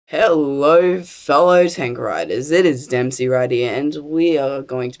Hello, fellow tank riders. It is Dempsey right here, and we are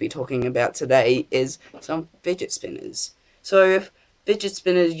going to be talking about today is some fidget spinners. So, if fidget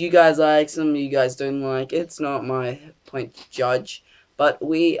spinners you guys like, some you guys don't like, it's not my point to judge. But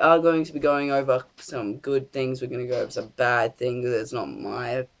we are going to be going over some good things. We're going to go over some bad things. It's not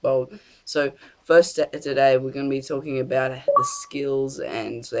my fault. So, first today, we're going to be talking about the skills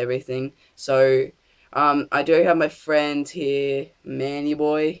and everything. So, I do have my friend here, Manny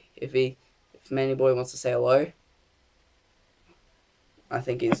Boy. If Manny Boy wants to say hello, I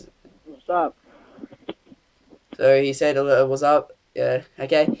think he's. What's up? So he said hello. What's up? Yeah.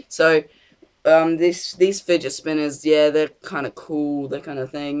 Okay. So these fidget spinners, yeah, they're kind of cool. That kind of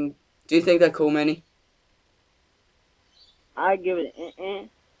thing. Do you think they're cool, Manny? I give it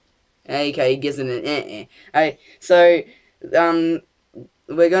an Okay, he gives it an Alright. So um,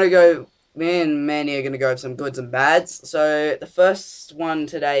 we're gonna go. Me and Manny are gonna go over some goods and bads. So the first one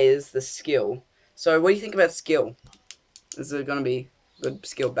today is the skill. So what do you think about skill? Is it gonna be good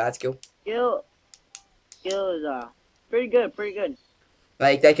skill, bad skill? skill. Skill is pretty good, pretty good.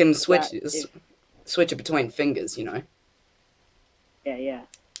 Like they can That if switch it between fingers, you know. yeah.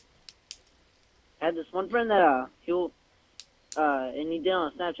 I had this one friend that and he did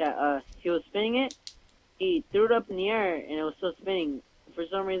on Snapchat. He was spinning it. He threw it up in the air and it was still spinning. For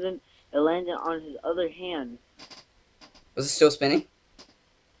some reason, it landed on his other hand. Was it still spinning?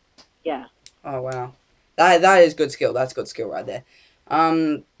 Yeah. Oh wow, that is good skill. That's good skill right there.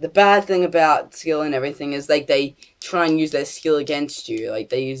 The bad thing about skill and everything is like they try and use their skill against you. Like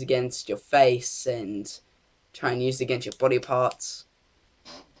they use against your face and try and use it against your body parts.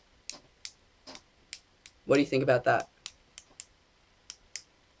 What do you think about that?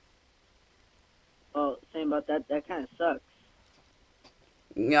 Oh, same about that. That kind of sucks.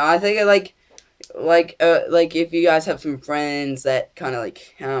 Yeah, I think like if you guys have some friends that kind of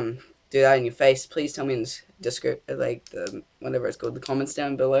do that in your face, please tell me in the description, like the whatever it's called, the comments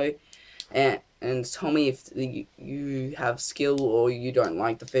down below, and tell me if you have skill or you don't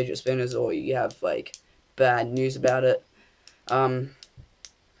like the fidget spinners or you have like bad news about it. We're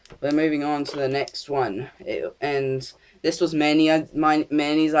moving on to the next one, and this was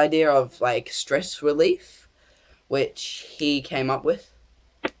Manny's idea of like stress relief, which he came up with.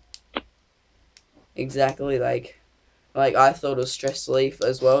 Exactly, like I thought it was stress relief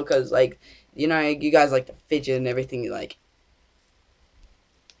as well, because like you know you guys like to fidget and everything, like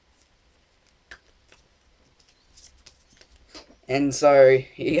and so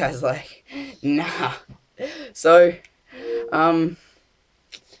you guys like nah. So um,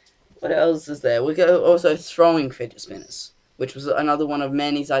 what else is there? We go also throwing fidget spinners, which was another one of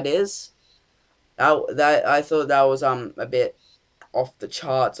Manny's ideas. That I thought that was a bit off the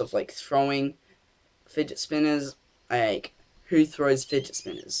charts of like throwing fidget spinners. Like who throws fidget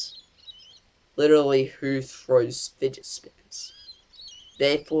spinners? Literally, who throws fidget spinners?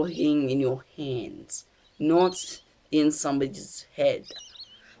 They're floating in your hands, not in somebody's head.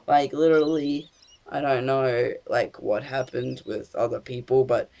 Like, literally, I don't know, like, what happened with other people,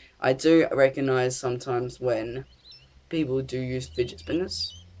 but I do recognize sometimes when people do use fidget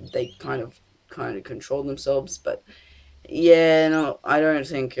spinners, they kind of control themselves, but yeah, no, I don't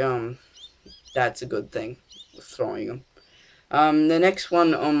think, that's a good thing, throwing them. The next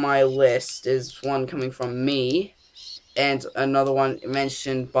one on my list is one coming from me, and another one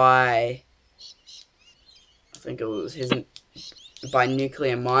mentioned by, I think it was by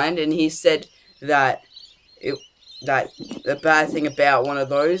Nuclear Mind, and he said that it that the bad thing about one of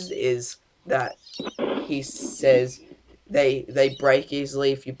those is that he says they break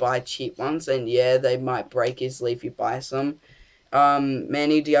easily if you buy cheap ones, and yeah, they might break easily if you buy some.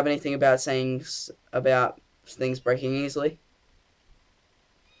 Manny, do you have anything about saying about things breaking easily?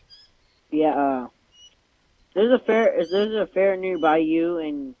 Yeah. If there's a fair nearby you,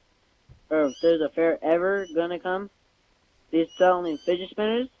 and or if there's a fair ever gonna come, they're selling fidget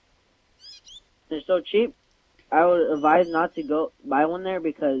spinners. They're so cheap. I would advise not to go buy one there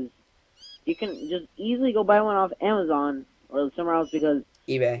because you can just easily go buy one off Amazon or somewhere else because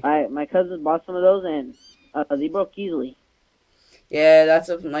eBay. my cousin bought some of those and they broke easily. Yeah, that's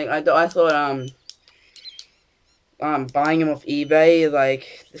a, like I thought buying them off eBay,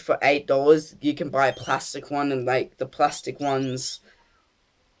 like for $8 you can buy a plastic one, and like the plastic ones,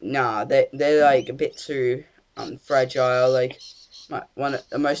 nah, they're like a bit too fragile. Like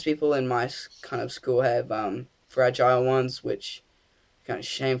most people in my kind of school have fragile ones, which kind of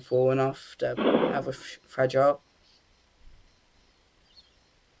shameful enough to have a fragile.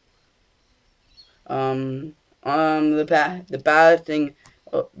 The bad thing,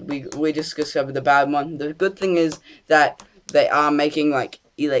 we just discovered the bad one. The good thing is that they are making like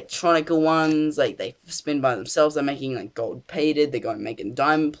electronical ones, like they spin by themselves. They're making like gold plated. They're going making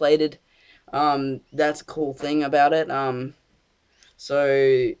diamond plated. That's a cool thing about it.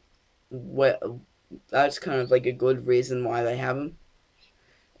 So that's kind of like a good reason why they have them.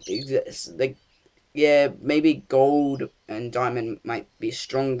 Like, yeah, maybe gold and diamond might be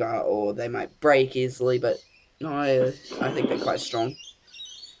stronger, or they might break easily, but no, I think they're quite strong.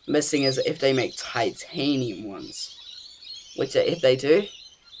 Missing is if they make titanium ones, which if they do,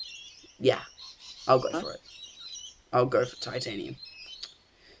 yeah, I'll go Huh? for it. I'll go for titanium.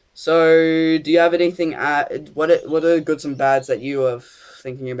 So, do you have anything? What are the goods and bads that you are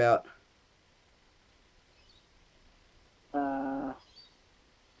thinking about? Uh,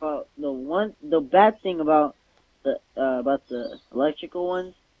 well, the bad thing about the electrical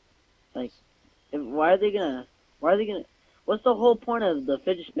ones, like, why are they gonna, what's the whole point of the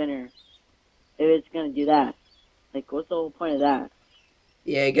fidget spinner if it's gonna do that? Like, what's the whole point of that?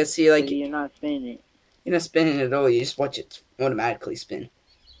 Yeah, I guess you If like you're not spinning it. you're not spinning it at all. You just watch it automatically spin.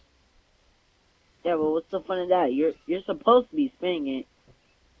 Yeah, but what's the fun of that? You're supposed to be spinning it.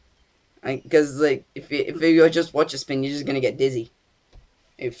 Because like if you just watch it spin, you're just gonna get dizzy.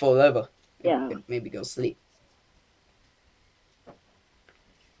 Maybe fall over. Yeah, Maybe go sleep.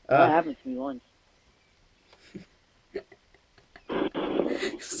 that Uh, happened to me once.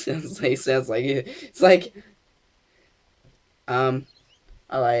 sounds like it. It's like um,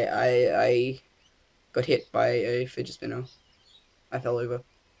 I got hit by a fidget spinner. I fell over.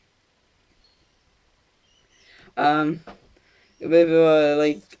 Um,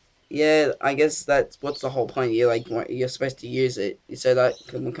 like yeah, I guess that's what's the whole point. You're supposed to use it so that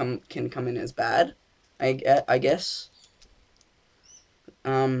can come in as bad. I guess.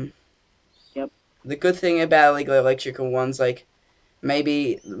 Um, Yep. the good thing about like the electrical ones, like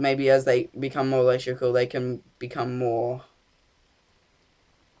maybe as they become more electrical, they can become more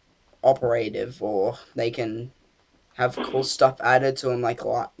operative, or they can have cool stuff added to them, like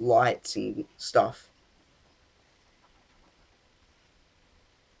lights and stuff.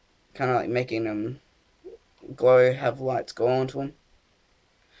 Kind of like making them glow, have lights go onto them.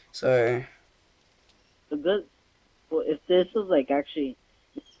 So The good. Well, if this was like actually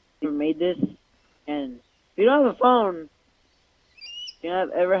you made this, and if you don't have a phone, if you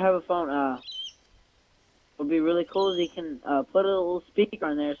don't ever have a phone, would be really cool is you can put a little speaker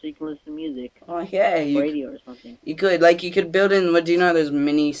on there so you can listen to music, oh yeah, radio or something. you could build in. What do you know? Those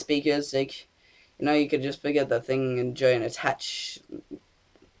mini speakers, like you could just pick up the thing and attach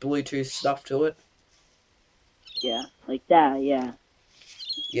Bluetooth stuff to it. Yeah, like that. Yeah.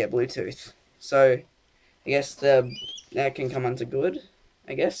 Yeah, Bluetooth. So I guess that can come under good.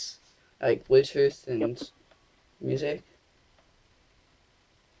 I guess like Bluetooth Yep. and music.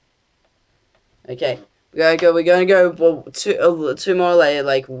 Okay, We're gonna go. Well, two more later,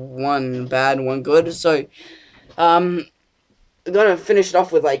 like one bad, one good. So, we're gonna finish it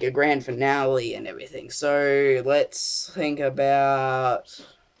off with like a grand finale and everything. So let's think about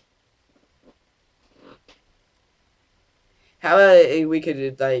how we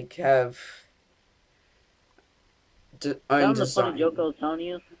could like have own Found the funny joke I design, was telling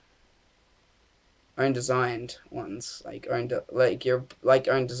you. own designed ones, like like your like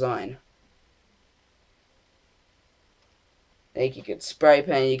own design. Like you could spray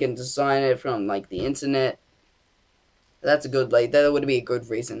paint, you can design it from like the internet. That's a good that would be a good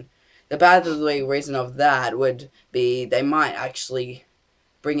reason. The bad reason of that would be they might actually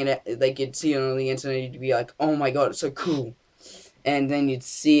bring it. Like you'd see it on the internet, you'd be like, "Oh my god, it's so cool," and then you'd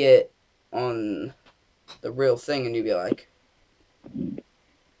see it on the real thing, and you'd be like,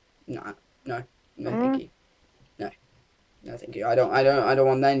 "Nah, no, no, thank you, no, no, thank you. I don't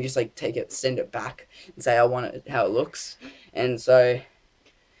want that." And you just like take it, send it back, and say, "I want it how it looks," and so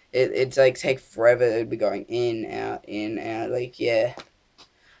it's like take forever. It'd be going in, out, like yeah.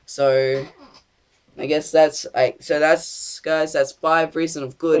 So I guess that's guys. That's 5 reasons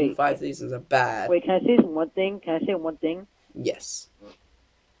of good and Wait, 5 reasons of bad. wait. Can I say one thing? Can I say one thing? Yes.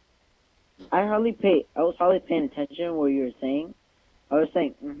 I was hardly paying attention to what you were saying. I was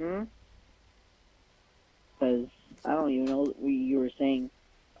saying, because I don't even know what you were saying.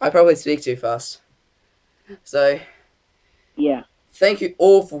 I probably speak too fast. So Yeah. thank you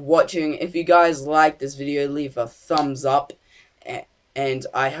all for watching. If you guys like this video, leave a thumbs up, and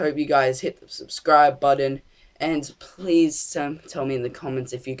I hope you guys hit the subscribe button. And please tell me in the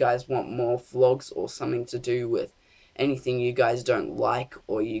comments if you guys want more vlogs or something to do with anything you guys don't like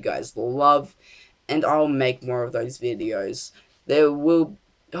or you guys love, and I'll make more of those videos. There will,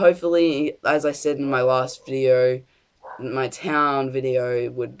 hopefully, as I said in my last video, my town video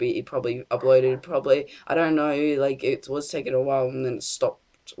would be probably uploaded, I don't know, like it was taking a while and then it stopped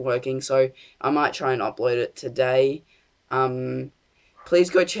not working, so I might try and upload it today.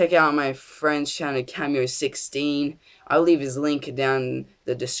 Please go check out my friend's channel, Cameo16. I'll leave his link down in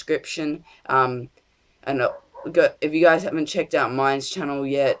the description. And if you guys haven't checked out mine's channel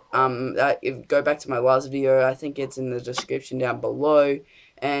yet, go back to my last video. I think it's in the description down below.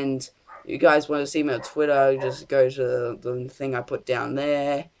 And you guys want to see me on Twitter, just go to the thing I put down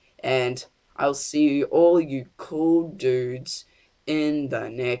there. And I'll see all you cool dudes in the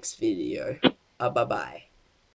next video. Bye-bye.